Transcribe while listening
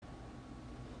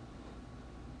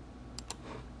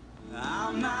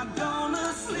I'm not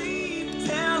gonna sleep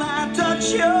till I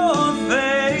touch your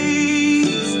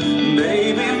face.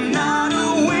 Baby, not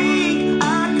a week,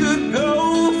 I could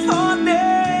go for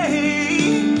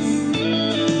days.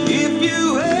 If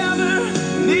you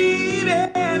ever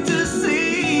needed to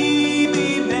see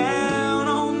me down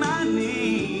on my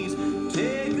knees,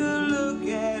 take a look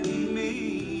at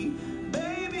me.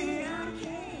 Baby, I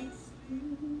can't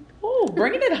sleep. Ooh,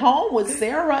 bringing it home with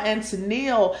Sarah and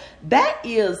Tennille. That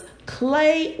is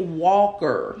Clay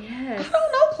Walker. Yes. I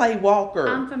don't know Clay Walker.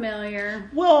 I'm familiar.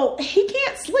 Well, he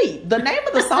can't sleep. The name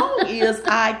of the song is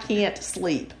I Can't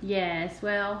Sleep. Yes.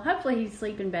 Well, hopefully he's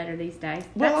sleeping better these days.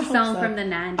 Well, That's I a song hope so. from the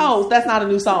 90s. Oh, that's not a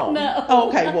new song. No.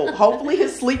 Okay, well, hopefully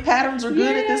his sleep patterns are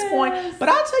good at this point. Yes. But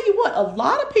I'll tell you what, a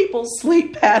lot of people's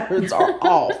sleep patterns are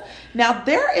off. Now,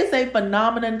 there is a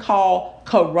phenomenon called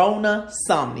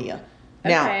coronasomnia.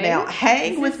 Okay. Now,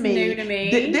 hang This with is me. new to me.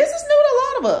 This is new to a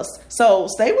lot of us. So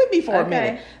stay with me for a Okay.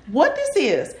 minute. What this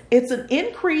is, it's an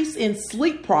increase in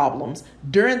sleep problems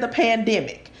during the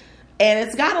pandemic. And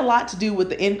it's got a lot to do with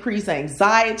the increased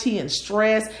anxiety and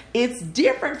stress. It's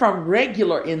different from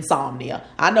regular insomnia.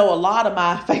 I know a lot of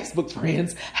my Facebook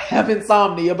friends have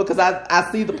insomnia because I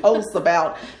see the posts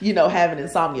about, having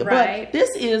insomnia. Right. But this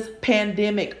is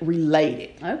pandemic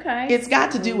related. Okay. It's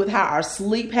got to do with how our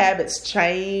sleep habits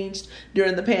changed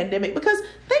during the pandemic. Because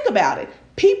think about it.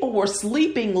 People were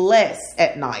sleeping less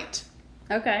at night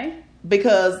Okay.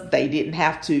 because they didn't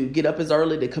have to get up as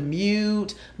early to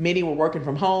commute. Many were working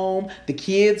from home. The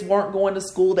kids weren't going to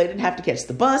school. They didn't have to catch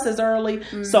the bus as early.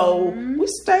 So we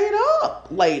stayed up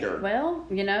later. Well,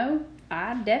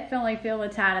 I definitely feel the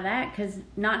tie to that because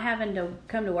not having to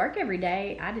come to work every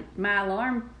day, my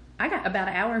alarm, I got about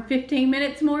an hour and 15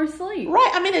 minutes more sleep.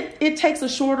 Right. I mean, it takes a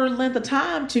shorter length of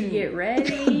time to Get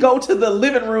ready. go to the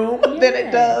living room than it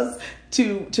Yes. does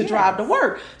to drive to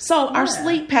work. So our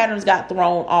sleep patterns got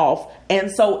thrown off. And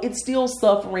so it's still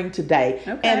suffering today.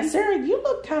 Okay. And Sarah, you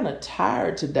look kind of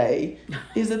tired today.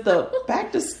 Is it the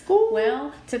back to school?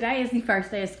 Well, today is the first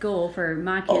day of school for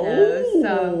my kiddos. Oh,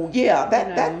 So yeah,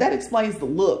 that explains the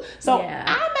look. So Yeah,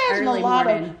 I imagine early a lot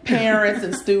morning. of parents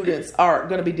and students are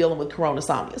going to be dealing with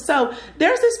coronasomnia. So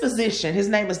there's this physician. His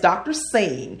name is Dr.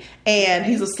 Singh, and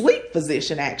he's a sleep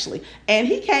physician actually. And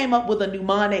he came up with a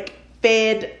mnemonic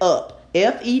Fed Up.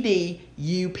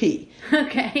 FEDUP.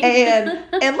 Okay.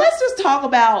 And let's just talk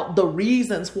about the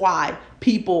reasons why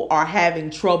people are having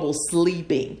trouble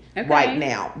sleeping right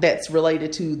now that's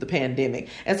related to the pandemic.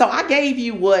 And so I gave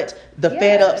you what the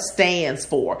Fed Up stands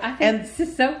for. I think And this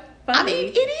is so funny. I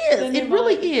mean, it is. It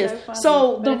really is.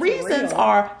 So the reasons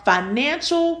are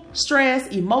financial stress,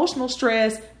 emotional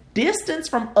stress, distance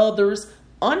from others,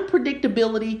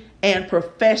 unpredictability, and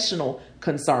professional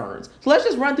concerns. So let's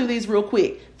just run through these real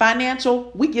quick.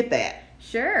 Financial, we get that.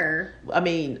 Sure. I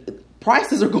mean,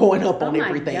 prices are going up on Oh my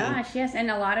everything. gosh, yes. And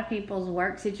a lot of people's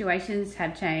work situations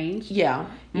have changed. Yeah.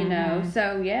 You know,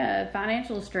 so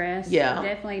financial stress. Yeah.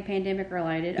 Definitely pandemic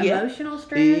related. Yeah. Emotional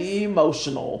stress.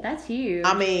 Emotional. That's huge.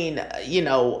 I mean,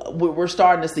 we're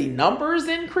starting to see numbers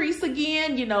increase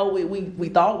again. We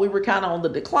thought we were kind of on the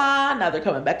decline. Now they're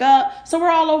coming back up. So we're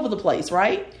all over the place,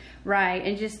 right? Right.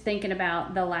 And just thinking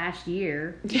about the last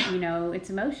year,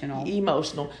 it's emotional.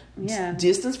 Emotional. Yeah.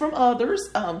 Distance from others,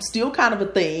 still kind of a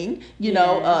thing.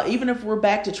 Yes. Even if we're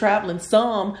back to traveling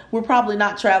some, we're probably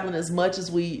not traveling as much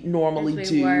as we normally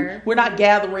do. We're not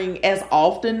gathering as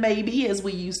often maybe as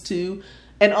we used to.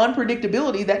 And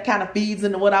unpredictability, that kind of feeds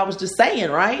into what I was just saying,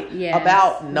 right? Yes.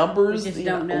 About numbers. We just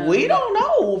don't know. We don't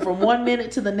know from one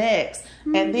minute to the next.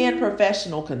 And then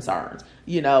professional concerns,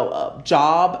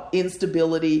 job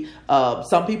instability.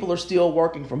 Some people are still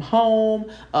working from home.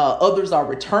 Others are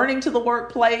returning to the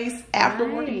workplace after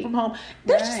working from home.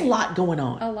 There's just a lot going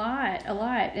on. A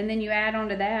lot. And then you add on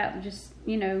to that just,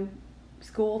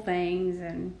 school things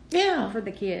and for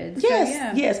the kids.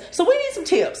 Yes. So we need some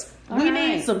tips. We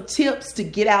need some tips to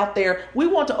get out there. We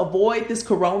want to avoid this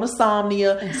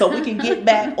coronasomnia so we can get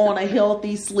back on a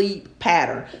healthy sleep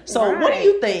pattern. So what do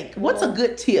you think? What's a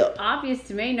good tip? Obvious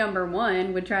to me, number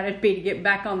one would try to be to get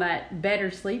back on that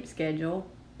better sleep schedule.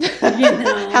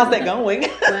 How's that going?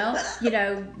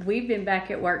 Well, we've been back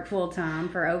at work full time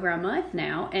for over a month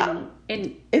now,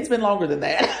 and it's been longer than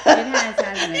that. It has,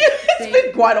 hasn't it? It's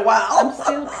been quite a while. I'm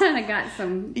still kind of got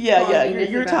some.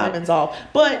 Your timing's off,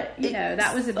 but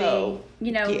that was a big.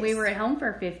 Yes. We were at home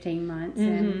for 15 months,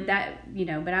 and that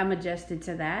but I'm adjusted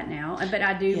to that now. But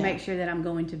I do make sure that I'm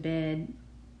going to bed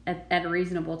at a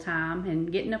reasonable time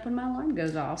and getting up when my alarm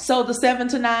goes off. So the 7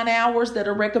 to 9 hours that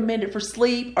are recommended for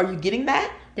sleep, are you getting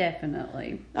that?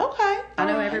 Definitely. Okay. I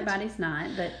know everybody's not,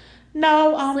 but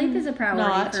No, Sleep is a priority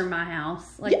not. for my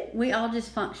house. Yeah. We all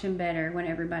just function better when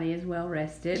everybody is well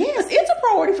rested. Yes, it's a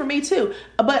priority for me too.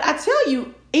 But I tell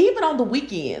you, even on the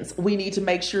weekends, we need to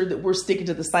make sure that we're sticking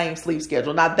to the same sleep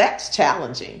schedule. Now that's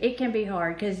challenging. It can be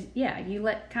hard because, you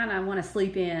kind of want to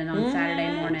sleep in on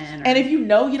Saturday morning. And if you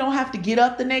know you don't have to get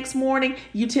up the next morning,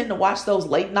 you tend to watch those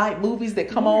late night movies that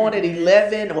come on at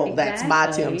 11. Well, that's my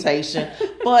temptation.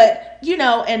 But,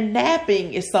 and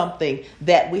napping is something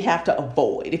that we have to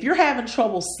avoid. If you're having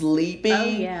trouble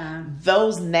sleeping,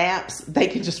 those naps, they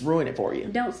can just ruin it for you.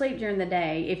 Don't sleep during the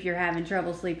day if you're having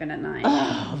trouble sleeping at night.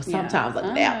 Oh, sometimes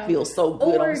a nap feels so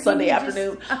good on Sunday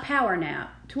afternoon. A power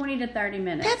nap, 20 to 30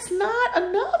 minutes. That's not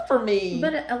enough for me.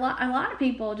 But a lot of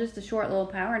people, just a short little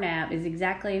power nap is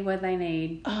exactly what they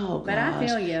need. Oh, gosh. But I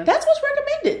feel you. That's what's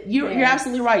recommended. You're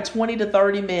absolutely right. 20 to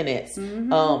 30 minutes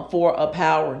for a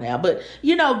power nap. But,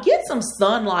 get some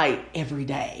sunlight every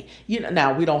day.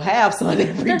 Now we don't have sun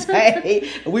every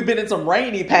day. We've been in some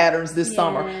rainy patterns this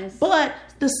summer. But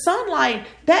the sunlight,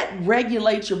 that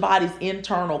regulates your body's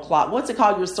internal clock. What's it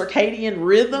called? Your circadian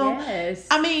rhythm. Yes.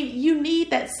 I mean, you need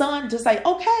that sun to say,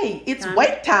 okay, it's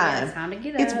wake time. It's time to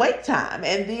get up. It's wake time.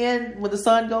 And then when the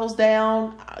sun goes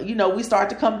down, we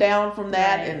start to come down from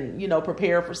that and,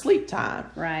 prepare for sleep time.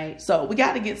 Right. So we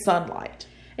got to get sunlight.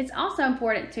 It's also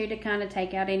important, too, to kind of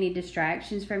take out any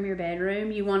distractions from your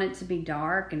bedroom. You want it to be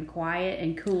dark and quiet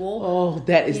and cool. Oh,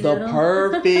 that is the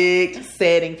perfect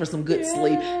setting for some good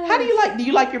sleep. How do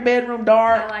you like your bedroom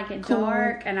dark? I like it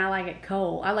dark and I like it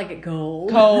cold. I like it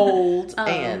cold.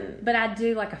 But I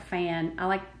do like a fan. I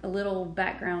like a little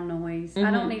background noise. I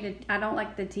don't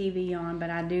like the TV on, but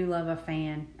I do love a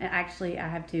fan. Actually, I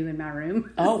have two in my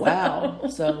room. Oh, wow.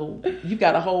 So you've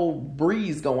got a whole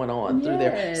breeze going on through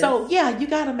there. So, you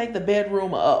got to make the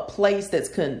bedroom a place that's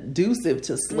conducive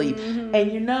to sleep.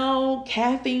 And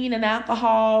caffeine and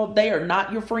alcohol, they are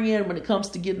not your friend when it comes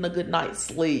to getting a good night's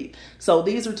sleep. So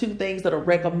these are two things that are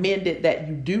recommended that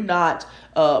you do not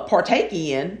partake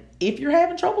in if you're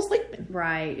having trouble sleeping.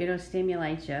 Right. It'll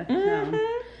stimulate you.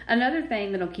 Another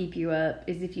thing that'll keep you up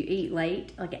is if you eat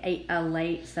late, like a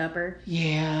late supper.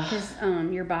 Yeah.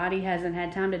 Because your body hasn't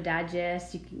had time to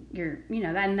digest.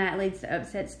 That leads to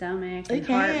upset stomach and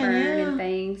heartburn and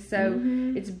things. So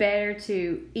it's better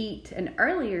to eat an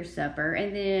earlier supper,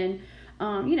 and then,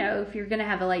 if you're going to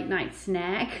have a late night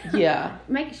snack,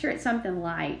 make sure it's something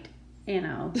light. You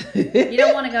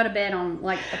don't want to go to bed on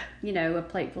a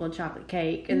plate full of chocolate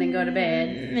cake and then go to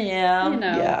bed.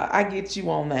 Yeah, I get you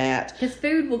on that. Because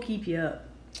food will keep you up.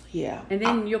 Yeah. And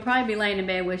then you'll probably be laying in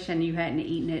bed wishing you hadn't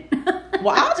eaten it.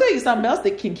 Well, I'll tell you something else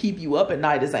that can keep you up at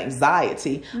night is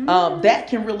anxiety. That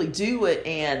can really do it.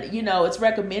 And, it's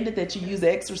recommended that you use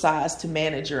exercise to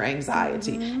manage your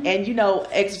anxiety. And,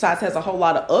 exercise has a whole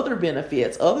lot of other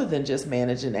benefits other than just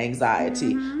managing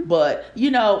anxiety. But,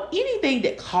 anything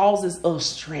that causes us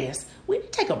stress, we need to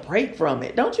take a break from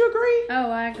it. Don't you agree?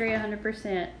 Oh, I agree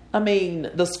 100%. I mean,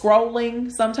 the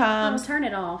scrolling sometimes. Oh, turn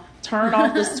it off. Turn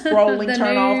off the scrolling,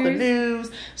 turn off the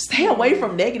news. Stay away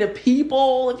from negative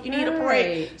people if you need a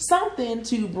break. Something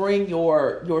to bring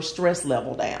your stress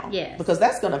level down. Yes. Because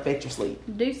that's going to affect your sleep.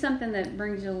 Do something that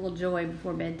brings you a little joy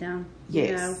before bedtime.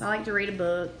 Yes. I like to read a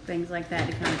book, things like that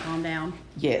to kind of calm down.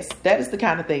 Yes, that is the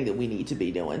kind of thing that we need to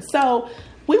be doing. So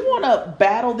we want to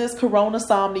battle this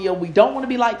coronasomnia. We don't want to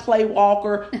be like Clay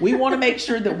Walker. We want to make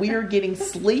sure that we are getting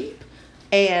sleep.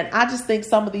 And I just think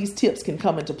some of these tips can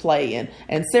come into play.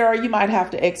 And Sarah, you might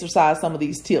have to exercise some of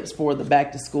these tips for the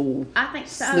back to school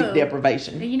sleep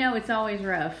deprivation. It's always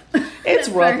rough. It's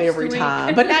rough every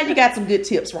time. But now you got some good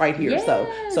tips right here.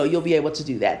 Yes. So you'll be able to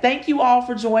do that. Thank you all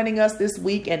for joining us this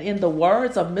week. And in the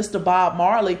words of Mr. Bob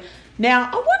Marley, now,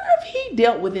 I wonder if he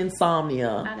dealt with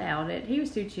insomnia. I doubt it. He was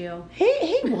too chill.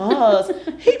 He was.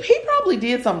 he probably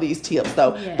did some of these tips,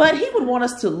 though. Yes. But he would want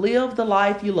us to live the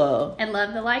life you love. And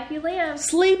love the life you live.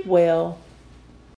 Sleep well.